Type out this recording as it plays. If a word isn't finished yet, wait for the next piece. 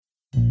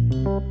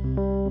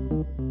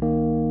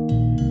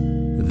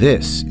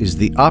This is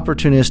the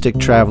Opportunistic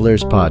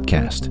Travelers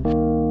Podcast.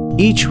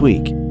 Each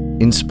week,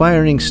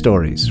 inspiring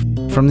stories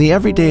from the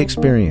everyday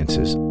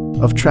experiences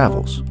of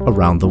travels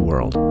around the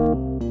world.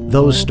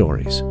 Those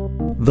stories,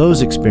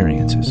 those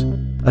experiences,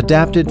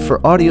 adapted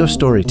for audio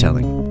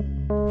storytelling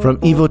from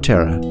Evo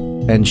Terra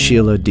and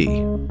Sheila D.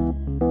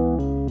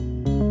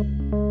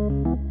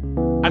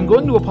 I'm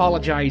going to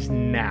apologize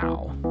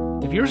now.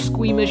 If you're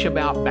squeamish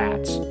about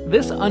bats,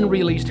 this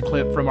unreleased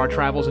clip from our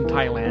travels in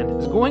Thailand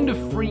is going to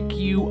freak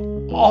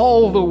you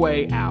all the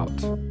way out.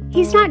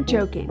 He's not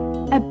joking.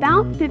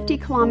 About 50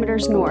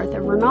 kilometers north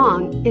of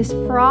Ranong is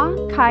Phra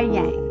Khai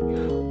Yang,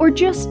 or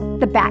just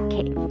the Bat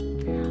Cave.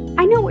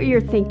 I know what you're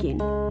thinking.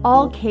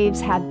 All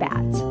caves have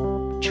bats.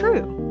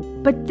 True.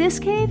 But this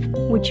cave,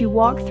 which you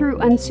walk through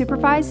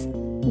unsupervised,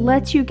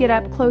 lets you get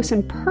up close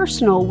and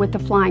personal with the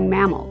flying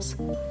mammals.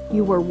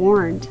 You were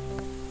warned.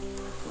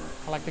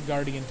 I like the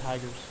guardian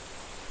tigers.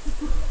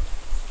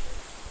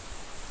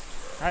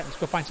 All right, let's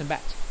go find some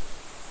bats.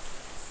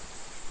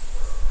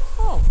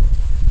 Oh,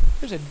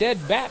 there's a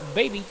dead bat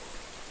baby.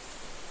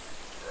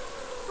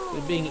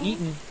 They're being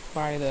eaten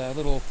by the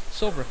little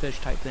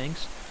silverfish type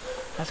things.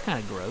 That's kind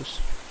of gross.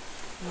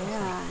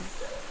 Yeah.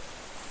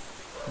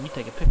 Let me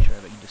take a picture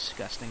of it, you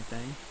disgusting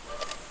thing.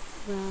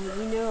 Well,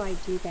 you know I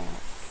do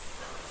that.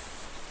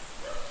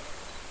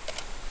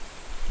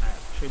 Alright,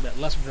 I'll show you about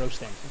less gross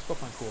things. Let's go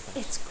find cool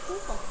things. It's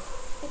cool.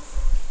 It's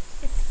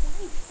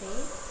nice,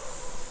 babe.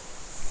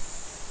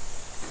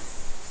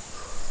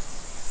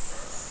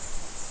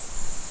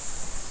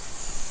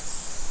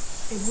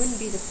 It wouldn't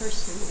be the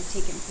first time I've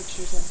taken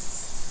pictures of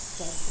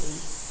dead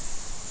things.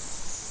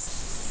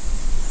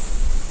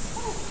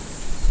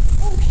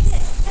 Oh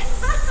shit.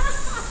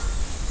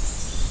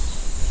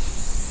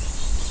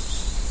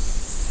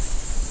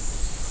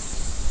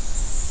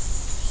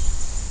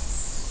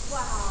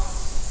 Wow.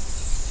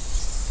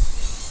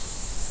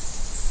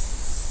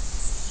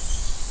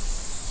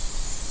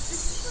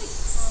 This is like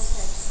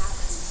Carlsbad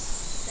Tavern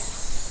stuff.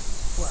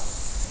 Well,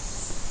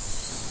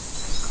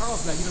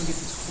 Carlsbad, you don't get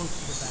this close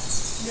to the bat.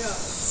 No.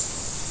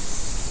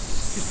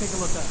 Just take a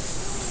look up.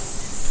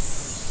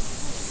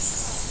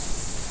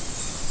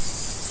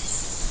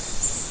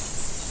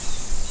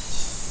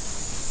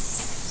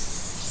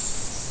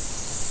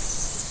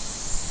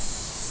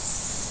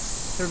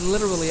 They're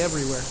literally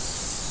everywhere.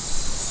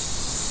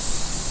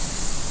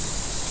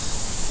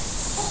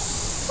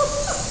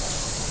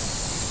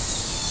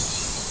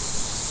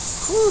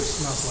 Whew,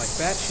 smells like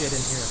bat shit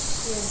in here.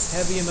 Yeah.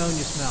 Heavy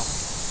ammonia smell.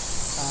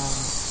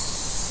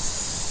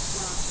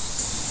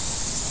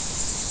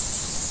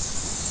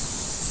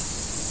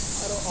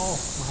 Oh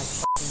my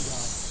fucking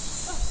god.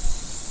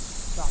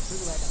 Stop,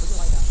 put your light down, put your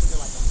light down, put your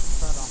light down.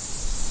 Turn it off.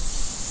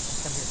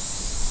 Come here.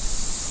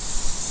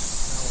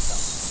 Now look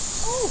up.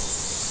 Oh!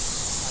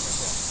 Not right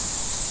there.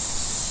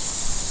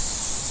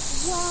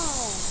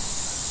 Wow.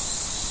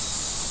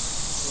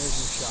 There's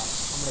your shot.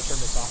 I'm gonna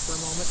turn this off for a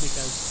moment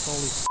because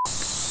holy fuck.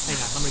 Hang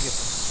on, I'm gonna get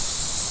some.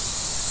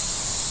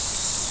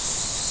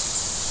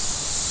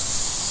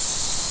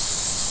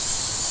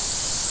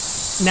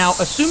 Now,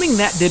 assuming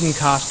that didn't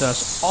cost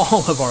us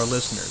all of our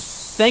listeners,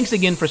 thanks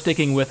again for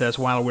sticking with us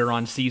while we're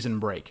on season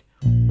break.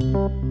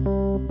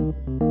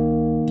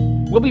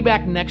 We'll be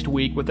back next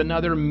week with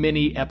another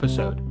mini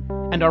episode,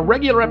 and our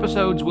regular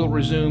episodes will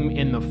resume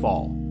in the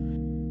fall.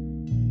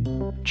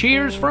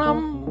 Cheers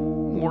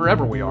from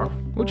wherever we are,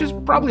 which is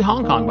probably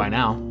Hong Kong by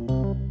now.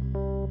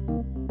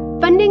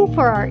 Funding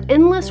for our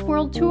Endless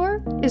World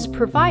Tour is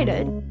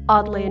provided,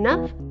 oddly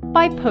enough,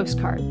 by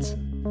postcards.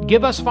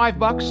 Give us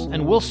 $5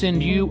 and we'll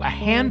send you a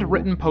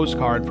handwritten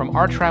postcard from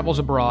our travels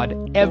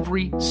abroad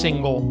every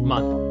single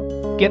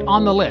month. Get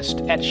on the list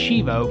at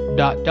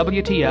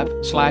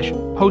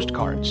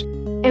shivo.wtf/postcards.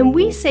 And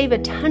we save a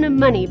ton of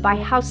money by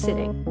house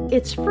sitting.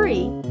 It's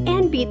free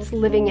and beats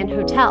living in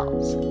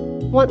hotels.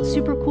 Want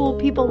super cool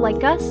people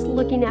like us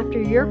looking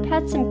after your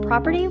pets and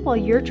property while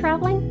you're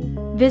traveling?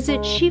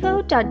 Visit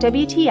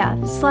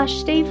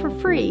shivo.wtf/stay for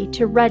free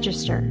to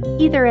register,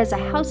 either as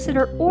a house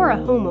sitter or a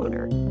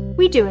homeowner.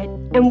 We do it,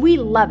 and we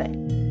love it.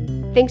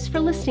 Thanks for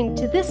listening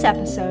to this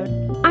episode.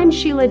 I'm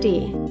Sheila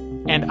D.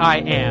 And I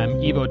am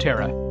Evo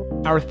Terra.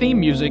 Our theme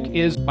music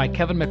is by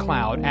Kevin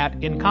MacLeod at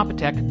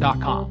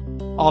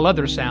Incompetech.com. All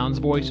other sounds,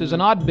 voices,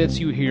 and odd bits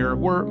you hear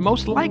were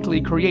most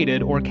likely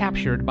created or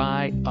captured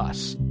by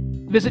us.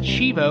 Visit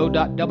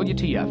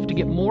shivo.wtf to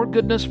get more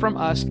goodness from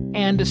us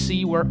and to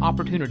see where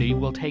opportunity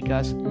will take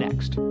us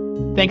next.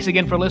 Thanks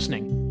again for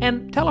listening,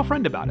 and tell a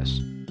friend about us.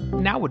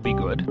 Now would be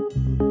good.